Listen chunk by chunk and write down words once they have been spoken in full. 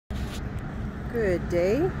Good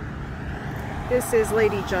day. This is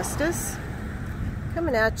Lady Justice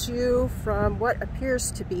coming at you from what appears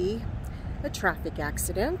to be a traffic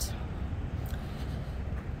accident.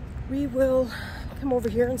 We will come over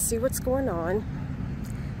here and see what's going on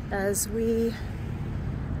as we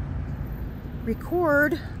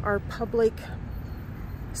record our public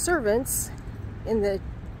servants in the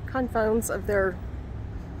confines of their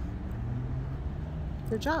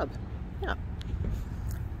job. Yeah.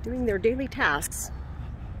 Doing their daily tasks.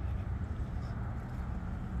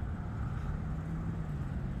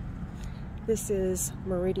 This is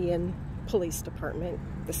Meridian Police Department,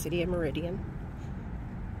 the city of Meridian.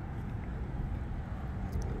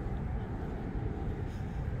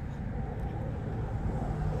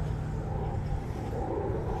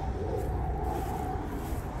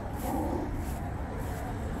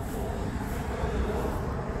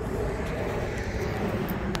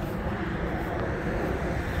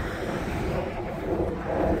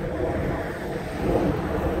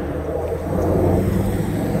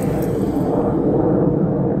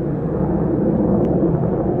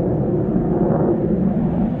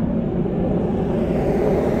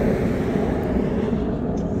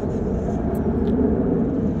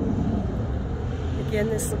 Again,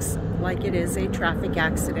 this looks like it is a traffic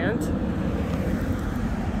accident.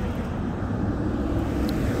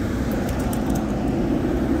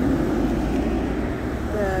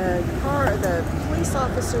 The police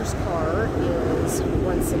officer's car is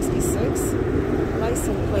 166,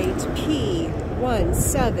 license plate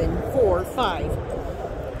P1745.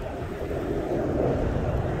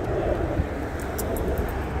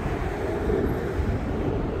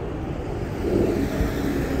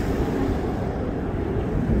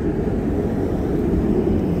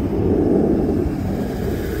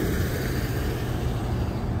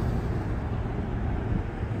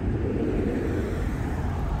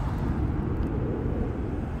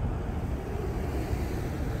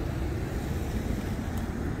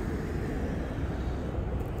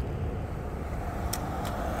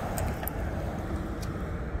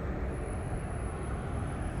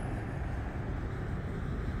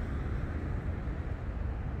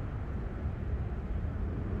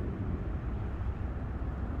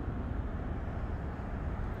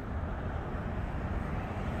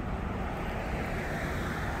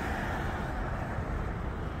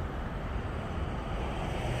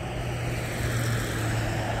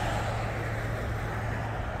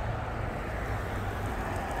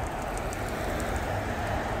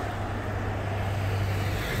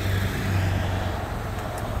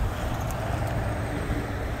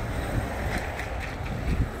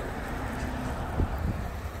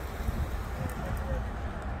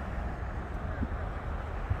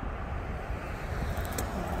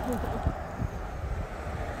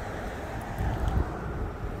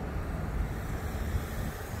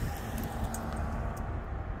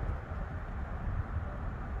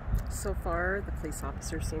 So far, the police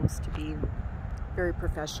officer seems to be very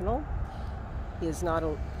professional. He is not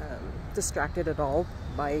distracted at all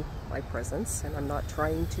by my presence, and I'm not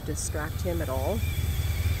trying to distract him at all.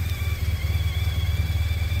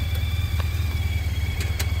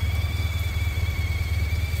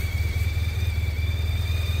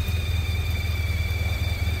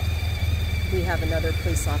 We have another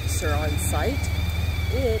police officer on site.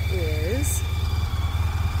 It is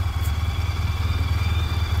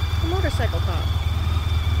a motorcycle cop.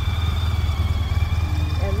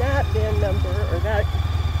 And that VIN number, or that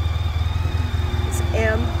is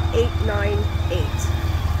M898.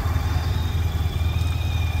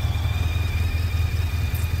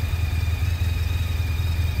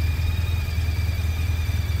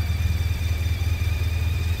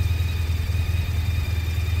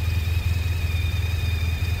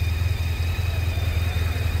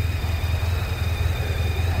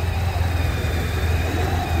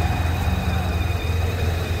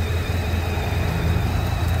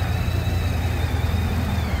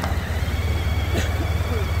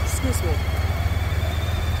 Excuse me.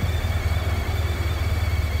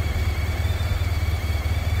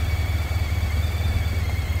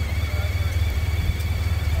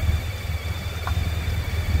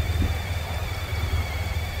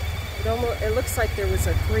 It looks like there was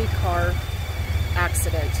a 3-car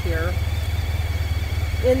accident here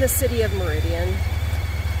in the city of Meridian.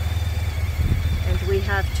 And we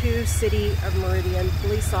have 2 City of Meridian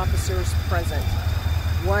police officers present.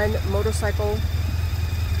 One motorcycle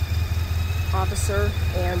officer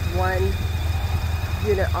and 1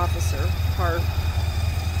 unit officer, car,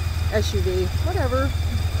 SUV, whatever.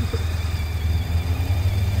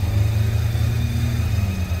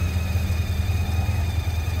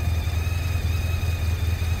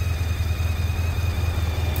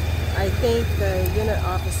 think the unit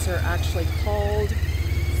officer actually called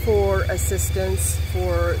for assistance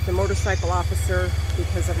for the motorcycle officer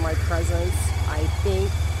because of my presence. I think,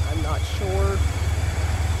 I'm not sure.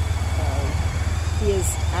 He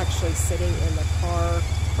is actually sitting in the car,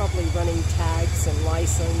 probably running tags and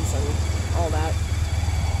license and all that.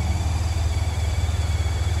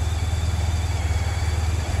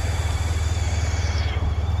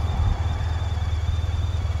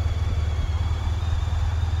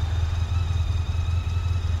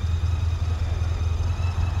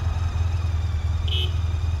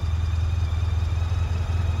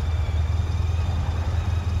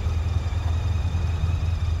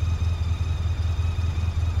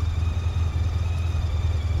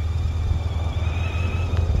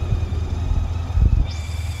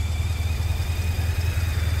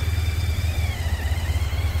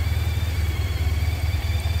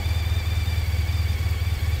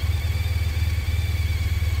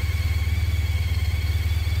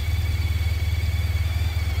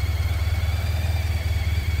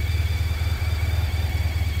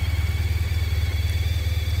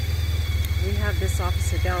 This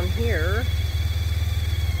officer down here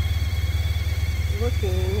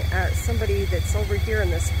looking at somebody that's over here in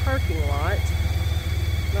this parking lot.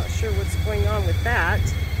 Not sure what's going on with that.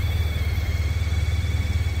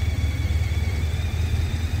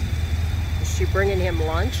 Is she bringing him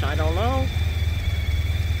lunch? I don't know.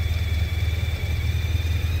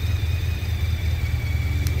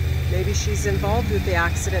 Maybe she's involved with the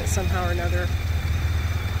accident somehow or another.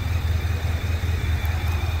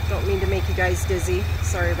 Don't mean to make you guys dizzy.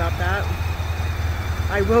 Sorry about that.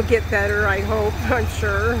 I will get better, I hope, I'm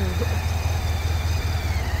sure.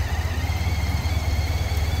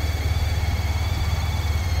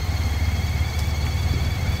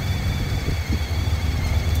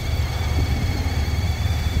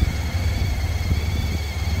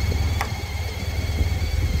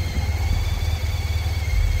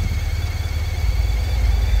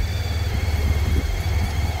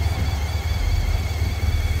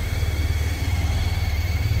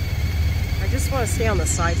 I just want to stay on the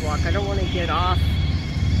sidewalk. I don't want to get off.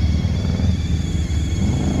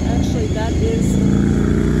 Actually, that is...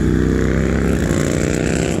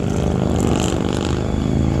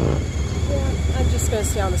 Yeah, I'm just going to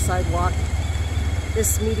stay on the sidewalk.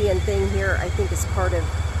 This median thing here, I think, is part of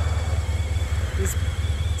these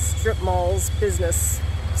strip malls, business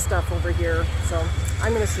stuff over here. So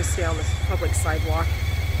I'm going to just stay on the public sidewalk.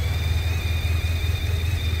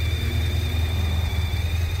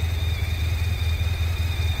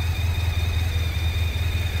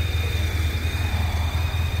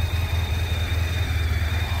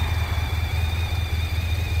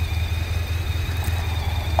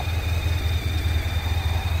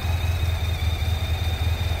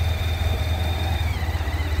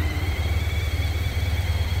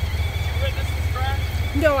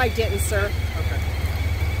 No, I didn't, sir. Okay.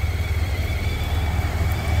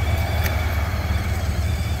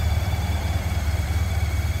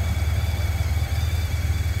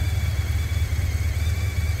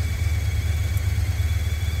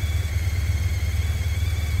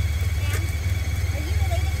 Are you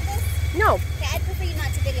related to this? No. Okay, I'd prefer you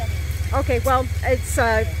not to video me. Okay, well, it's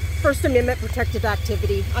First Amendment protected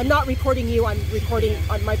activity. I'm not recording you, I'm recording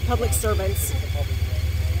on my public servants.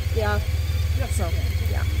 Yeah. So,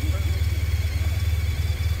 yeah.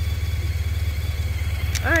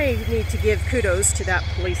 I need to give kudos to that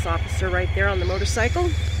police officer right there on the motorcycle.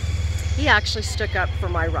 He actually stuck up for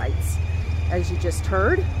my rights, as you just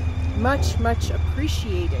heard. Much, much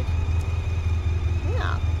appreciated.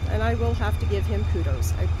 Yeah, and I will have to give him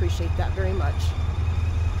kudos. I appreciate that very much.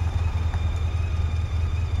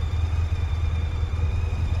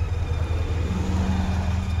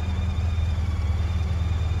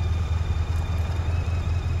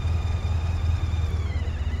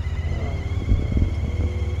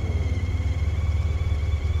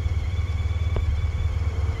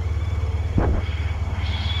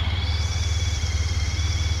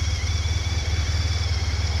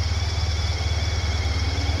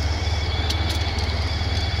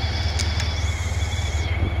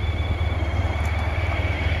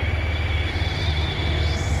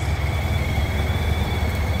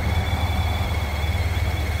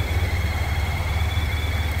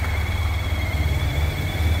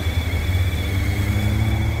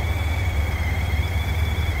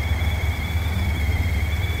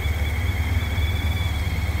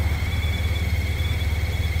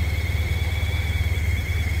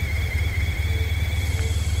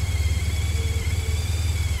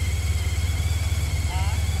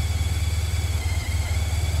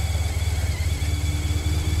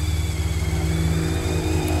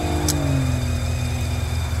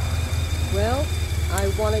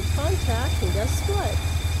 wanted contact, and guess what?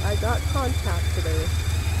 I got contact today.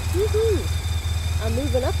 Woohoo! I'm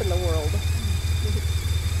moving up in the world.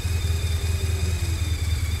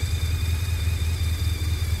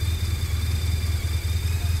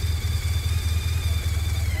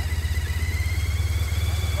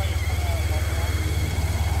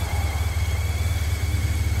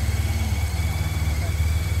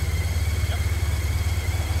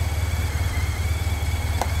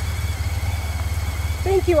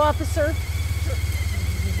 Thank you, officer.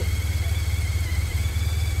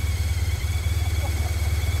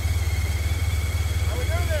 How we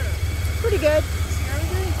doing there? Pretty good. You see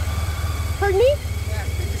everything? Pardon me? Yeah.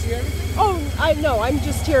 Did you see everything? Oh, I know. I'm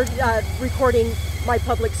just here recording my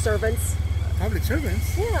public servants. Public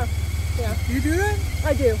servants? Yeah. Yeah. You do that?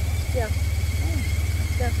 I do. Yeah.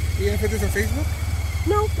 Yeah. You gonna put this on Facebook?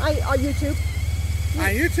 No, on YouTube.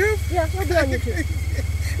 On YouTube? Yeah, it'll be on YouTube.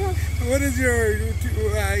 Yeah. What is your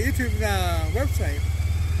YouTube website?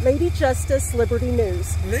 Lady Justice Liberty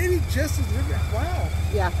News. Lady Justice Liberty. Wow.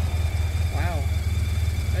 Yeah. Wow.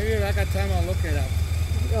 Maybe if I got time, I'll look it up.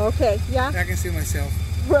 Okay. Yeah. I can see myself.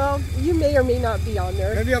 Well, you may or may not be on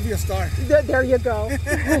there. Maybe I'll be a star. There you go.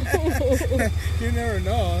 You never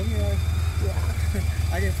know. Yeah.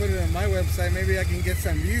 I can put it on my website. Maybe I can get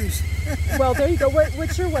some views. Well, there you go.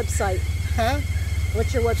 What's your website? Huh?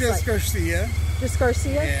 What's your website? Just Garcia. Just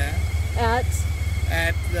Garcia? Yeah. At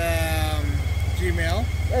Gmail.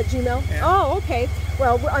 At Gmail? Yeah. Oh, okay.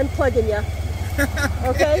 Well, I'm plugging you.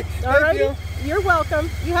 Okay? All Thank righty. you. You're welcome.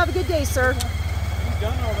 You have a good day, sir. You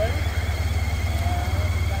done already?